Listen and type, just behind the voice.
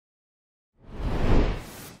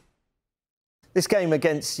This game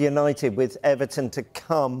against United with Everton to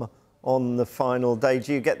come on the final day,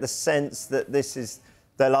 do you get the sense that this is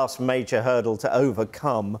their last major hurdle to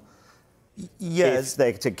overcome? Yes. If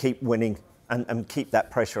they're to keep winning and keep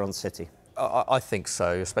that pressure on City? I think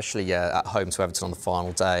so, especially at home to Everton on the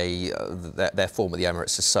final day. Their form at the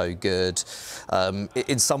Emirates is so good.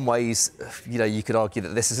 In some ways, you know, you could argue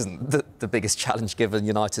that this isn't the biggest challenge given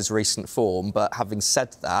United's recent form. But having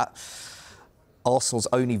said that, Arsenal's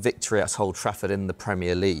only victory at Old Trafford in the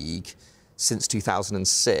Premier League since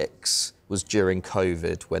 2006 was during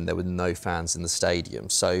COVID, when there were no fans in the stadium.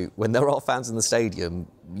 So when there are fans in the stadium,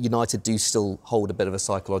 United do still hold a bit of a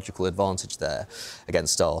psychological advantage there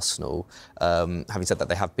against Arsenal. Having said that,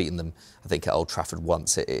 they have beaten them, I think, at Old Trafford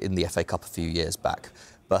once in the FA Cup a few years back.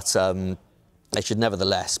 But they should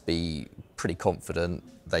nevertheless be pretty confident.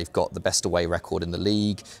 They've got the best away record in the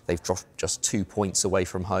league. They've dropped just 2 points away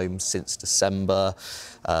from home since December.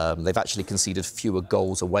 They've actually conceded fewer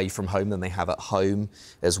goals away from home than they have at home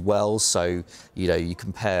as well. So, you know, you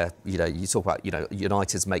compare, you know, you talk about, you know,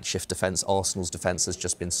 United's makeshift defence. Arsenal's defence has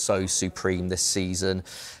just been so supreme this season.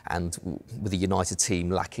 And with the United team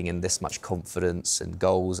lacking in this much confidence and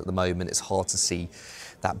goals at the moment, it's hard to see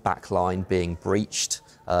that back line being breached.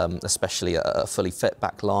 Especially a fully fit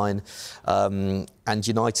back line. And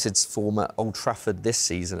United's form at Old Trafford this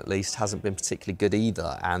season, at least, hasn't been particularly good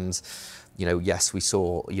either. And, you know, yes, we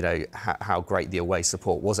saw, you know, how great the away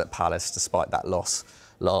support was at Palace despite that loss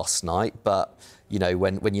last night. But, you know,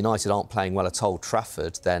 when United aren't playing well at Old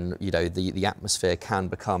Trafford, then, you know, the atmosphere can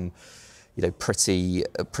become, you know, pretty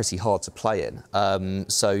hard to play in.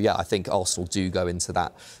 So yeah, I think Arsenal do go into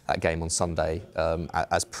that game on Sunday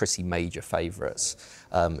as pretty major favourites.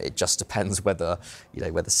 It just depends whether, you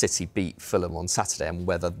know, whether City beat Fulham on Saturday and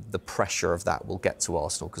whether the pressure of that will get to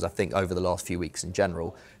Arsenal, because I think over the last few weeks in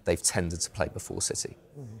general, they've tended to play before City.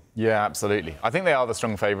 Yeah, absolutely. I think they are the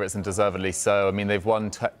strong favourites, and deservedly so. I mean, they've won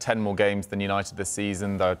 10 more games than United this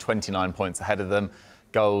season. They're 29 points ahead of them.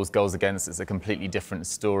 Goals against, it's a completely different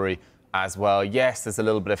story as well. Yes, there's a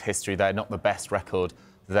little bit of history there, not the best record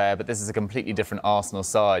there, but this is a completely different Arsenal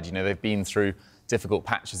side. You know, they've been through difficult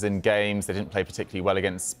patches in games. They didn't play particularly well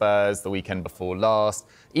against Spurs the weekend before last.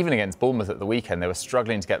 Even against Bournemouth at the weekend, they were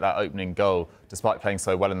struggling to get that opening goal, despite playing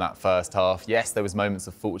so well in that first half. Yes, there was moments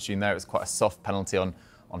of fortune there. It was quite a soft penalty on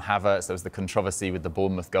Havertz. There was the controversy with the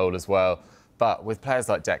Bournemouth goal as well. But with players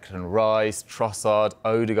like Declan Rice, Trossard,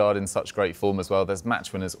 Odegaard in such great form as well, there's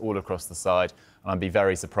match winners all across the side. And I'd be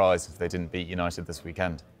very surprised if they didn't beat United this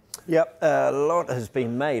weekend. Yep, a lot has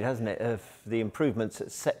been made, hasn't it, of the improvements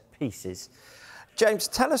at set pieces. James,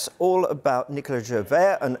 tell us all about Nicolas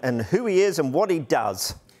Javier and who he is and what he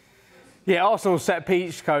does. Yeah, Arsenal's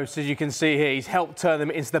set-piece coach, as you can see here, he's helped turn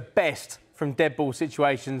them into the best from dead ball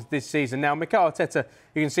situations this season. Now, Mikel Arteta,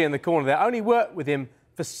 you can see in the corner there, only worked with him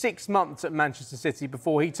for 6 months at Manchester City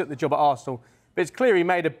before he took the job at Arsenal. But it's clear he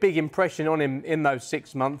made a big impression on him in those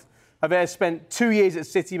 6 months. Javier spent 2 years at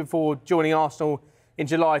City before joining Arsenal in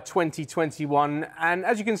July 2021. And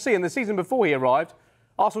as you can see, in the season before he arrived,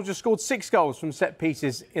 Arsenal just scored 6 goals from set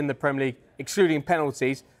pieces in the Premier League, excluding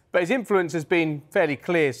penalties. But his influence has been fairly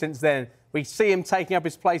clear since then. We see him taking up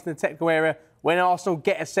his place in the technical area when Arsenal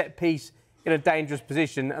get a set piece in a dangerous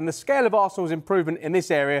position. And the scale of Arsenal's improvement in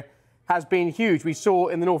this area has been huge. We saw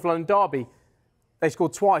in the North London derby, they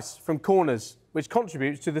scored twice from corners, which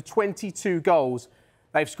contributes to the 22 goals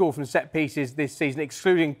they've scored from set pieces this season,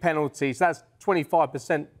 excluding penalties. That's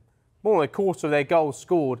 25%, more than a quarter of their goals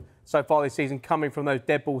scored so far this season coming from those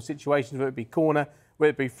dead ball situations, whether it be corner, whether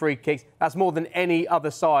it be free kicks. That's more than any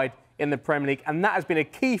other side in the Premier League, and that has been a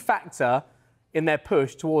key factor in their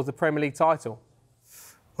push towards the Premier League title.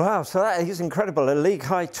 Wow, so that is incredible. A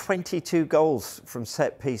league-high 22 goals from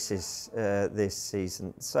set pieces this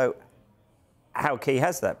season. So how key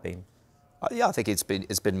has that been? Yeah, I think it's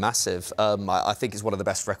been massive. I think it's one of the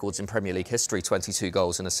best records in Premier League history, 22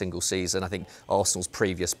 goals in a single season. I think Arsenal's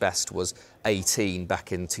previous best was 18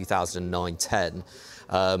 back in 2009-10.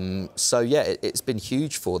 So, yeah, it's been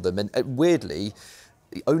huge for them. And weirdly,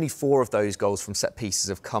 only 4 of those goals from set pieces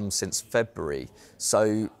have come since February.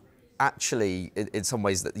 So, actually, in some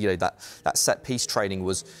ways, that, you know, that set piece training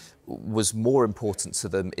was more important to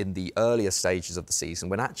them in the earlier stages of the season,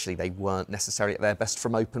 when actually they weren't necessarily at their best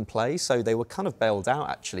from open play. So they were kind of bailed out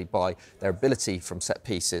actually by their ability from set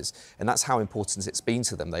pieces, and that's how important it's been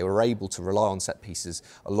to them. They were able to rely on set pieces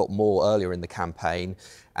a lot more earlier in the campaign,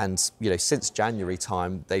 and, you know, since January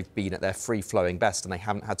time they've been at their free-flowing best and they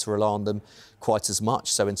haven't had to rely on them quite as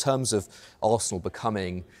much. So in terms of Arsenal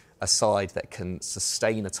becoming a side that can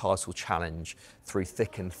sustain a title challenge through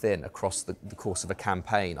thick and thin across the course of a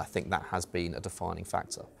campaign, I think that has been a defining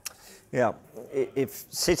factor. Yeah, if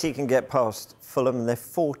City can get past Fulham, they're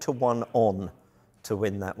 4-1 on to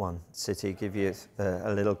win that one. City give you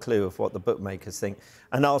a little clue of what the bookmakers think.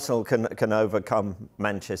 And Arsenal can overcome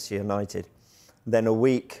Manchester United. Then a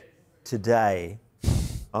week today,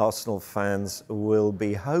 Arsenal fans will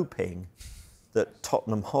be hoping that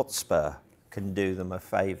Tottenham Hotspur can do them a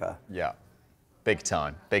favour. Yeah, big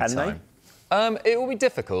time, big And time. It will be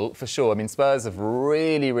difficult, for sure. I mean, Spurs have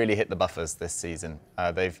really hit the buffers this season.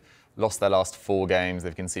 They've lost their last 4 games.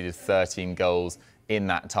 They've conceded 13 goals in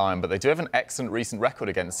that time. But they do have an excellent recent record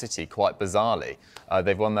against City, quite bizarrely.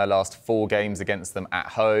 They've won their last 4 games against them at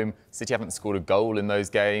home. City haven't scored a goal in those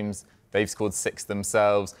games. They've scored 6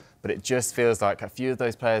 themselves. But it just feels like a few of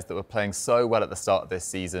those players that were playing so well at the start of this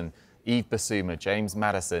season, Yves Bissouma, James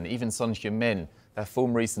Maddison, even Son Heung-min, their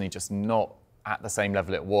form recently just not at the same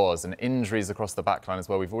level it was, and injuries across the backline as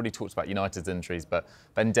well. We've already talked about United's injuries, but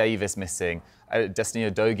Ben Davies missing, Destiny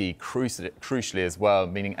Udogie crucially as well,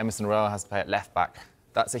 meaning Emerson Royal has to play at left back.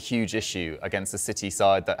 That's a huge issue against the City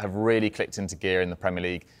side that have really clicked into gear in the Premier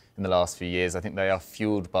League in the last few years. I think they are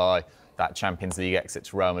fuelled by that Champions League exit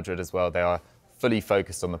to Real Madrid as well. They are fully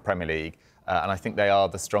focused on the Premier League, and I think they are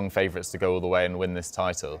the strong favourites to go all the way and win this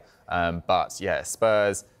title. But yeah,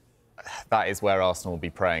 Spurs, that is where Arsenal will be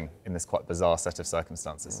praying in this quite bizarre set of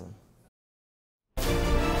circumstances.